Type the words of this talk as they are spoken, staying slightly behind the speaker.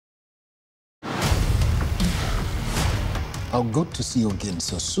How good to see you again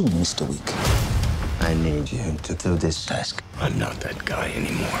so soon, Mr. Wick. I need you to do this task. I'm not that guy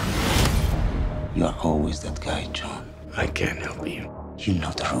anymore. You are always that guy, John. I can't help you. You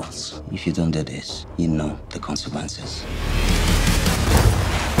know the rules. If you don't do this, you know the consequences.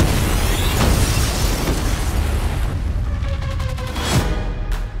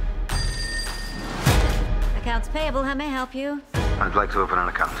 Accounts payable, how may I help you? I'd like to open an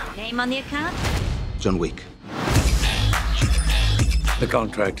account. Name on the account? John Wick. The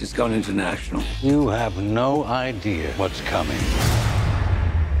contract has gone international. You have no idea what's coming.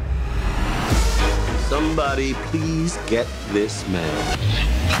 Somebody please get this man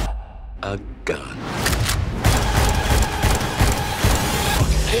a gun.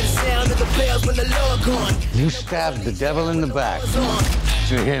 You stabbed the devil in the back.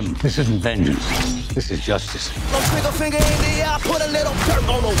 To him, this isn't vengeance. This is justice.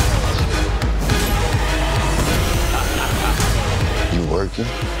 You working?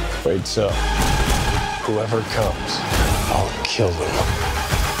 Afraid so. Whoever comes, I'll kill them.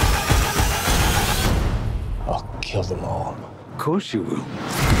 I'll kill them all. Of course you will.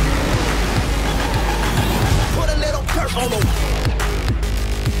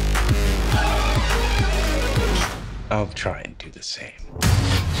 I'll try and do the same.